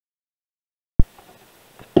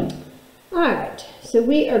All right, so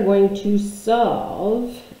we are going to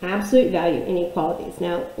solve absolute value inequalities.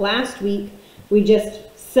 Now, last week we just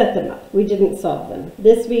set them up. We didn't solve them.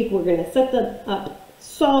 This week we're going to set them up,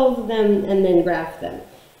 solve them, and then graph them.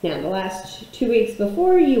 Now, the last 2 weeks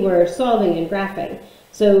before you were solving and graphing.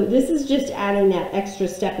 So this is just adding that extra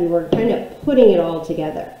step, and we're kind of putting it all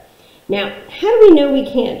together. Now, how do we know we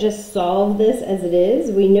can't just solve this as it is?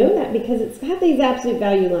 We know that because it's got these absolute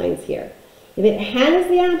value lines here. If it has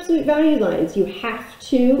the absolute value lines, you have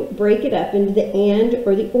to break it up into the and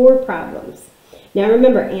or the or problems. Now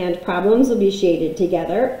remember, and problems will be shaded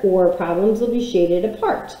together, or problems will be shaded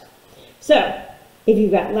apart. So if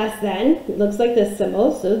you've got less than, it looks like this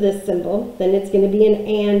symbol, so this symbol, then it's going to be an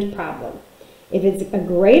and problem. If it's a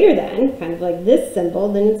greater than, kind of like this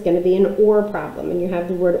symbol, then it's going to be an or problem, and you have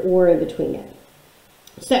the word or in between it.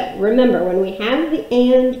 So remember, when we have the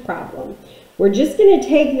and problem, we're just going to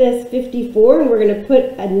take this 54 and we're going to put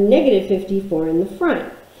a negative 54 in the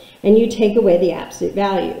front. And you take away the absolute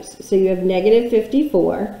values. So you have negative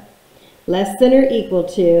 54 less than or equal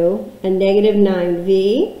to a negative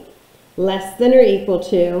 9v less than or equal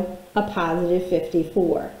to a positive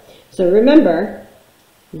 54. So remember,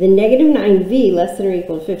 the negative 9v less than or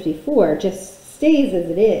equal to 54 just stays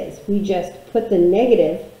as it is. We just put the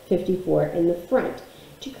negative 54 in the front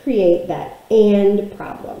to create that and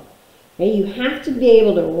problem. Okay, you have to be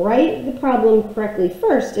able to write the problem correctly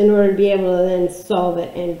first in order to be able to then solve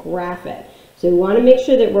it and graph it. So we want to make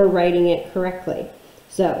sure that we're writing it correctly.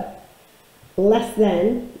 So less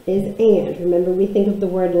than is and. Remember, we think of the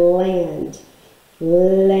word land.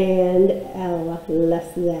 Land, L,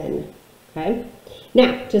 less than. Okay?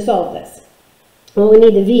 Now, to solve this, well, we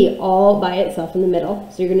need the v all by itself in the middle.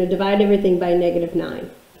 So you're going to divide everything by negative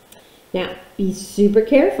 9. Now, be super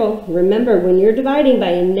careful. Remember, when you're dividing by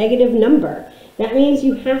a negative number, that means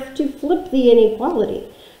you have to flip the inequality.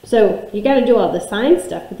 So you got to do all the sign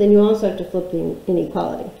stuff, but then you also have to flip the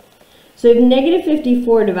inequality. So you have negative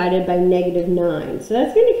 54 divided by negative 9. So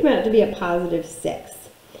that's going to come out to be a positive 6.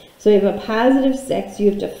 So you have a positive 6.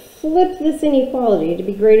 You have to flip this inequality to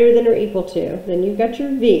be greater than or equal to. Then you've got your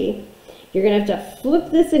v. You're going to have to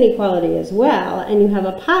flip this inequality as well, and you have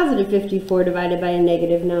a positive 54 divided by a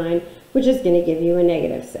negative 9, which is going to give you a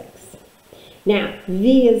negative 6. Now,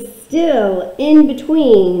 v is still in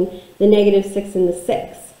between the negative 6 and the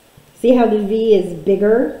 6. See how the v is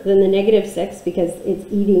bigger than the negative 6 because it's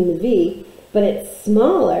eating the v, but it's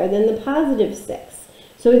smaller than the positive 6.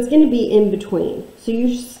 So it's going to be in between. So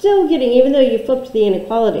you're still getting, even though you flipped the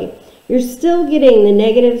inequality, you're still getting the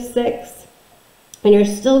negative 6, and you're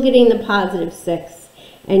still getting the positive 6,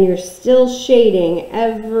 and you're still shading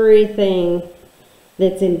everything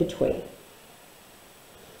that's in between.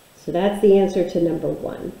 So that's the answer to number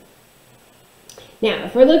 1. Now,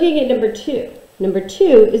 if we're looking at number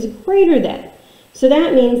 2 is greater than. So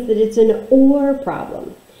that means that it's an or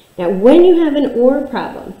problem. Now, when you have an or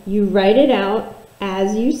problem, you write it out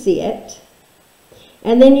as you see it,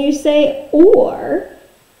 and then you say, or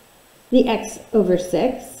the x over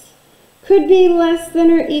 6 could be less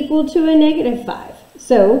than or equal to a negative 5.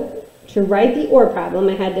 So to write the or problem,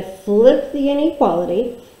 I had to flip the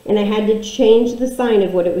inequality, and I had to change the sign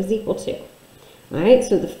of what it was equal to. All right,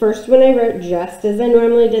 so the first one I wrote just as I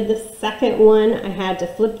normally did. The second one, I had to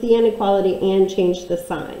flip the inequality and change the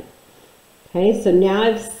sign. Okay, so now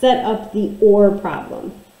I've set up the or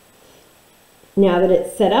problem. Now that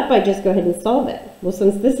it's set up, I just go ahead and solve it. Well,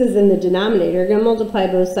 since this is in the denominator, you're going to multiply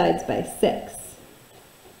both sides by 6.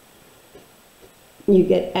 You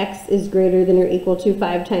get x is greater than or equal to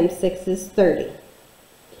 5 times 6 is 30.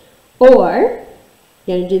 Or,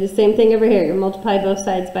 you're going to do the same thing over here. You multiply both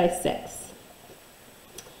sides by 6.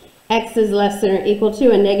 X is less than or equal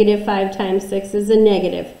to a negative 5 times 6 is a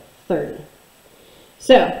negative 30.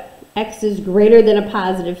 So, x is greater than a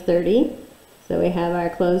positive 30. So we have our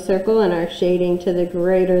closed circle and our shading to the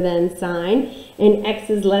greater than sign. And x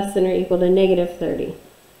is less than or equal to negative 30.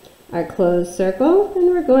 Our closed circle, and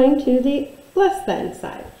we're going to the less than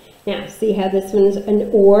side. Now, see how this one's an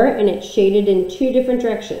or, and it's shaded in 2 different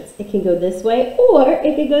directions. It can go this way, or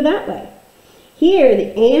it could go that way. Here,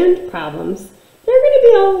 the and problems, they're going to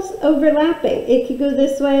be all overlapping. It could go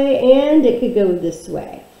this way, and it could go this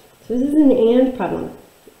way. So this is an and problem,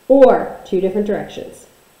 or 2 different directions.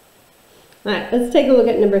 All right, let's take a look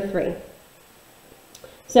at number 3.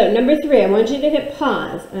 So number 3, I want you to hit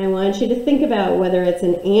pause, and I want you to think about whether it's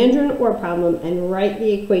an and or an or problem and write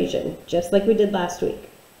the equation, just like we did last week.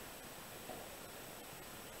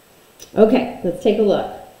 Okay, let's take a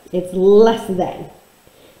look. It's less than.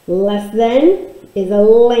 Less than is a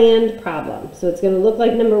land problem. So it's going to look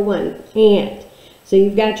like number 1, and. So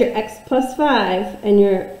you've got your x plus 5 and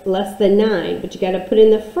your less than 9, but you got to put in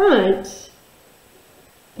the front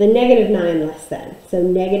the negative 9 less than. So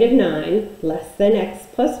negative 9 less than x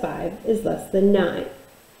plus 5 is less than 9.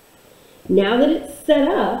 Now that it's set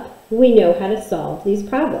up, we know how to solve these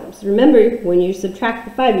problems. Remember, when you subtract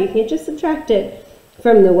the 5, you can't just subtract it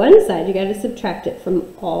from the one side, you got to subtract it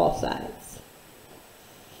from all sides.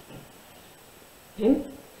 Okay?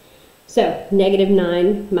 So negative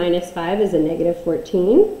 9 minus 5 is a negative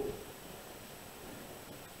 14.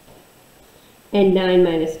 And 9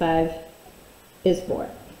 minus 5 is 4.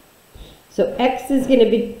 So x is going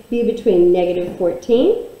to be between negative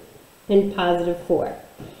 14 and positive 4.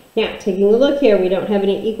 Now, taking a look here, we don't have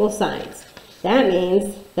any equal signs. That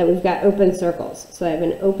means that we've got open circles. So I have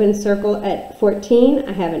an open circle at 14,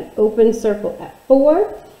 I have an open circle at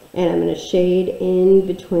 4, and I'm going to shade in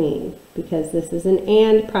between because this is an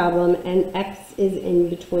and problem and x is in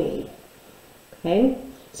between. Okay?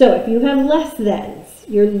 So if you have less thans,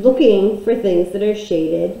 you're looking for things that are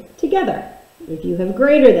shaded together. If you have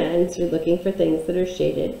greater thans, you're looking for things that are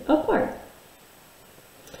shaded apart.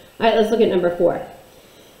 All right, let's look at number 4.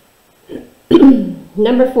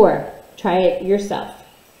 Number 4, try it yourself.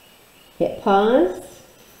 Hit pause,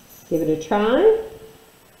 give it a try.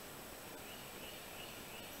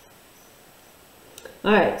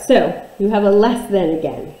 All right, so you have a less than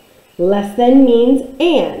again. Less than means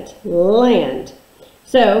and, land.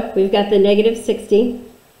 So we've got the negative 60,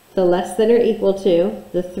 the less than or equal to,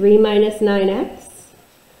 the 3 minus 9x,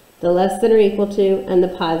 the less than or equal to, and the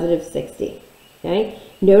positive 60. Okay?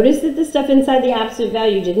 Notice that the stuff inside the absolute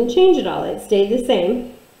value didn't change at all. It stayed the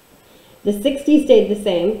same. The 60 stayed the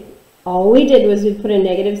same. All we did was we put a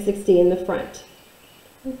negative 60 in the front.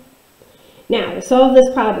 Now, to solve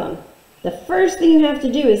this problem, the first thing you have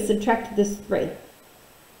to do is subtract this 3.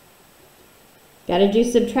 Got to do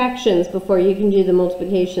subtractions before you can do the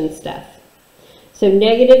multiplication stuff. So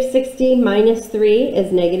negative 60 minus 3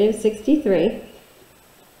 is negative 63.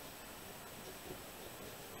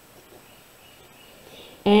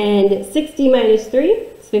 And 60 minus 3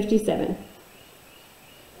 is 57.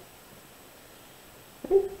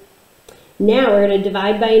 Okay. Now we're going to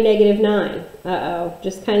divide by a negative 9. Uh-oh,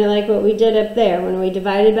 just kind of like what we did up there. When we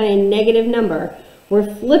divided by a negative number,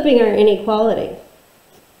 we're flipping our inequality.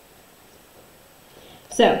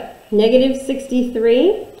 So, negative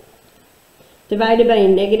 63 divided by a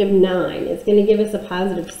negative 9 is going to give us a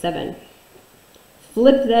positive 7.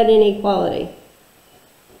 Flip that inequality.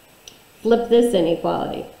 Flip this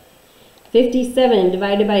inequality. 57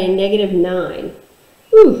 divided by a negative 9.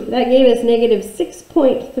 Ooh, that gave us negative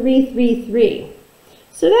 6.333.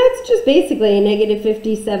 So that's just basically a negative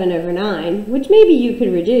 57 over 9, which maybe you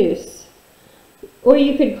could reduce. Or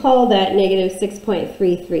you could call that negative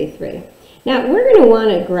 6.333. Now, we're going to want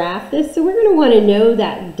to graph this, so we're going to want to know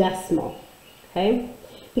that decimal. Okay?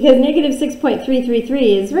 Because negative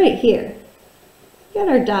 6.333 is right here. Got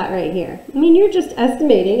our dot right here. I mean, you're just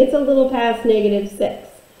estimating. It's a little past negative 6.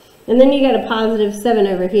 And then you got a positive 7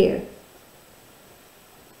 over here.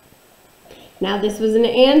 Now, this was an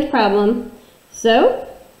and problem, so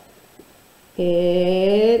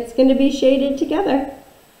it's going to be shaded together.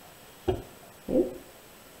 Okay.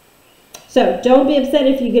 So don't be upset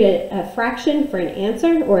if you get a fraction for an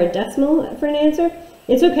answer or a decimal for an answer.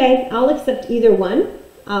 It's okay. I'll accept either one.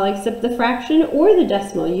 I'll accept the fraction or the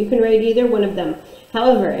decimal. You can write either one of them.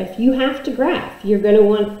 However, if you have to graph, you're going to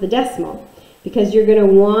want the decimal because you're going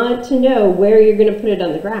to want to know where you're going to put it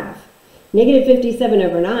on the graph. Negative 57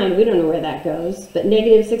 over 9, we don't know where that goes, but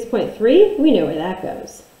negative 6.3, we know where that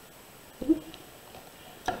goes.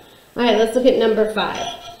 All right, let's look at number 5.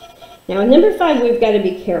 Now, in number 5, we've got to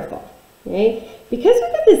be careful, okay? Because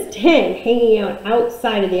we've got this 10 hanging out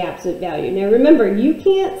outside of the absolute value. Now, remember, you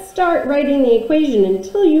can't start writing the equation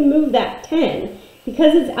until you move that 10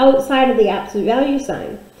 because it's outside of the absolute value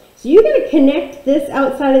sign. So you're going to connect this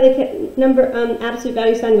outside of the number absolute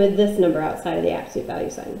value sign with this number outside of the absolute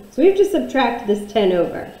value sign. So we have to subtract this 10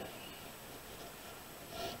 over.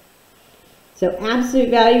 So absolute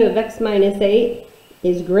value of x minus 8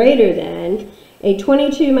 is greater than a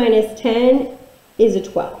 22 minus 10 is a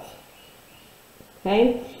 12.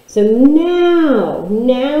 Okay? So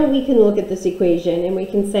now we can look at this equation and we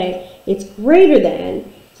can say it's greater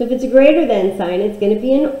than. So if it's a greater than sign, it's going to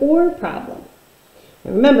be an or problem.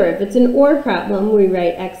 Now remember, if it's an or problem, we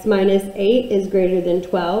write x minus 8 is greater than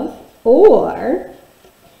 12, or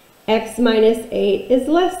x minus 8 is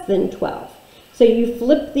less than 12. So you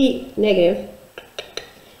flip the negative,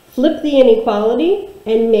 flip the inequality,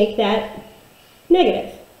 and make that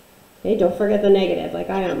negative. Okay, don't forget the negative like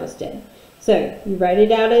I almost did. So you write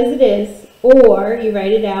it out as it is, or you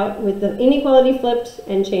write it out with the inequality flipped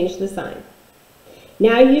and change the sign.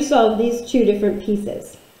 Now you solve these two different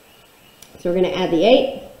pieces. So we're going to add the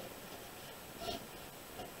 8.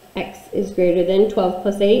 X is greater than 12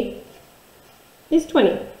 plus 8 is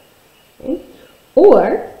 20. Okay.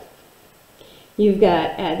 Or you've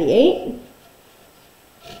got add the 8,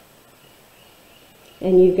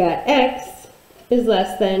 and you've got X is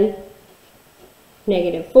less than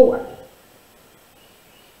 -4.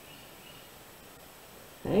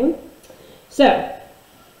 Okay. So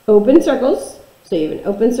open circles. So you have an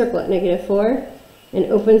open circle at -4,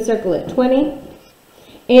 an open circle at 20,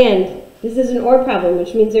 and this is an OR problem,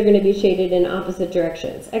 which means they're going to be shaded in opposite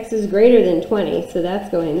directions. X is greater than 20, so that's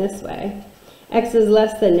going this way. X is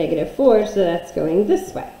less than -4, so that's going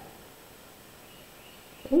this way.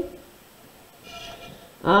 Okay.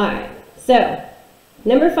 All right, so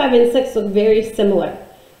number 5 and 6 look very similar.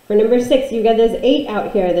 For number 6, you've got this 8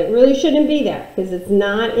 out here that really shouldn't be there because it's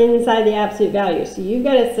not inside the absolute value. So you've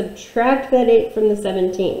got to subtract that 8 from the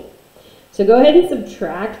 17. So go ahead and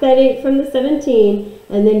subtract that 8 from the 17,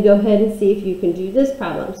 and then go ahead and see if you can do this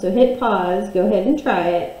problem. So hit pause, go ahead and try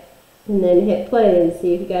it, and then hit play and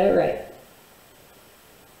see if you got it right.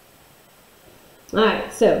 All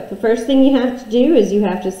right, so the first thing you have to do is you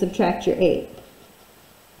have to subtract your 8.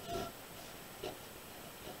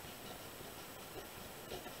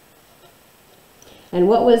 And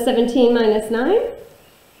what was 17 minus 9?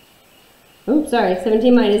 Oh, sorry,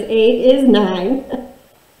 17 minus 8 is 9.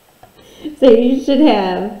 So you should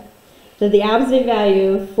have that the absolute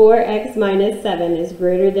value of 4x minus 7 is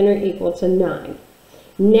greater than or equal to 9.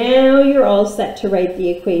 Now you're all set to write the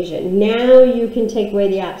equation. Now you can take away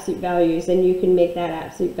the absolute values and you can make that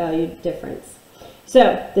absolute value difference.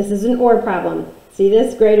 So this is an OR problem. See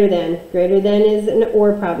this? Greater than. Greater than is an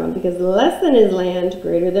OR problem because less than is land,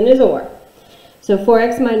 greater than is OR. So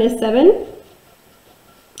 4x minus 7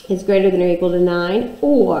 is greater than or equal to 9,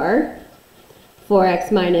 or 4x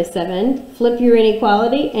minus 7, flip your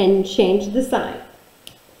inequality and change the sign.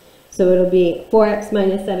 So it'll be 4x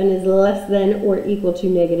minus 7 is less than or equal to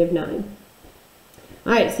 -9.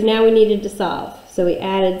 All right, so now we needed to solve. So we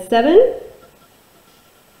added 7.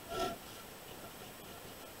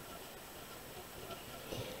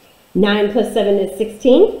 Nine plus 7 is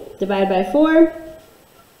 16. Divide by 4.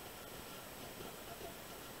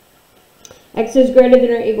 X is greater than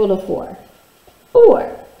or equal to 4.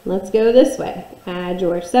 Or, let's go this way. Add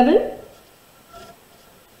your 7.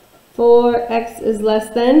 4x is less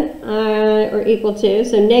than or equal to,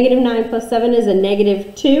 so -9 plus 7 is a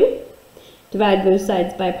 -2. Divide both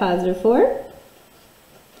sides by +4.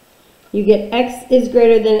 You get x is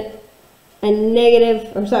greater than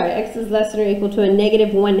x is less than or equal to a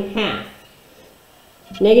 -1/2.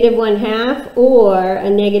 -1/2 or a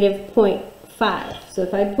 -0.5. So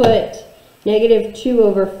if I put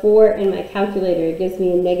 -2/4 in my calculator, it gives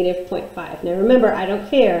me a -0.5. Now remember, I don't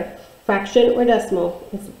care, fraction or decimal,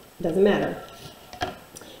 it doesn't matter.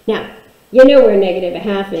 Now, you know where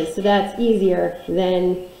 -1/2 is, so that's easier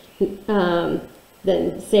than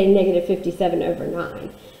say -57/9.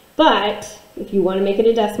 But if you want to make it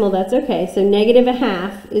a decimal, that's okay. So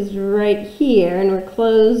 -1/2 is right here, and we're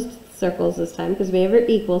closed circles this time because we have our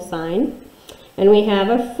equal sign. And we have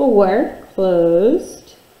a 4 closed.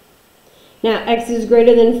 Now, x is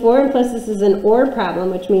greater than 4, and plus this is an OR problem,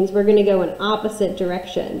 which means we're going to go in opposite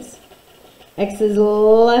directions. X is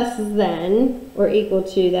less than or equal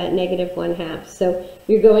to that -1/2. So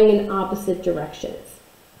you're going in opposite directions.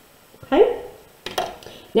 Okay?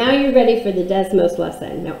 Now you're ready for the Desmos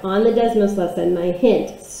lesson. Now on the Desmos lesson, my hint,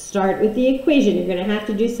 start with the equation. You're going to have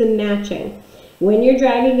to do some matching. When you're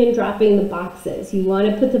dragging and dropping the boxes, you want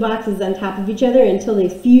to put the boxes on top of each other until they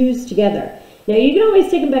fuse together. Now you can always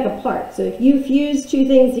take them back apart. So if you fuse two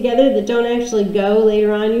things together that don't actually go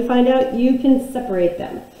later on, you find out, you can separate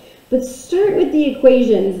them. But start with the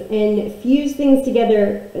equations and fuse things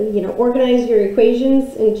together, you know, organize your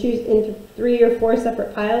equations and choose into 3 or 4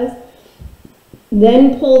 separate piles.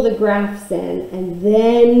 Then pull the graphs in and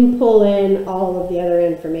then pull in all of the other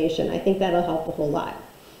information. I think that'll help a whole lot.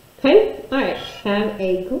 Okay? All right. Have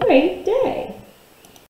a great day.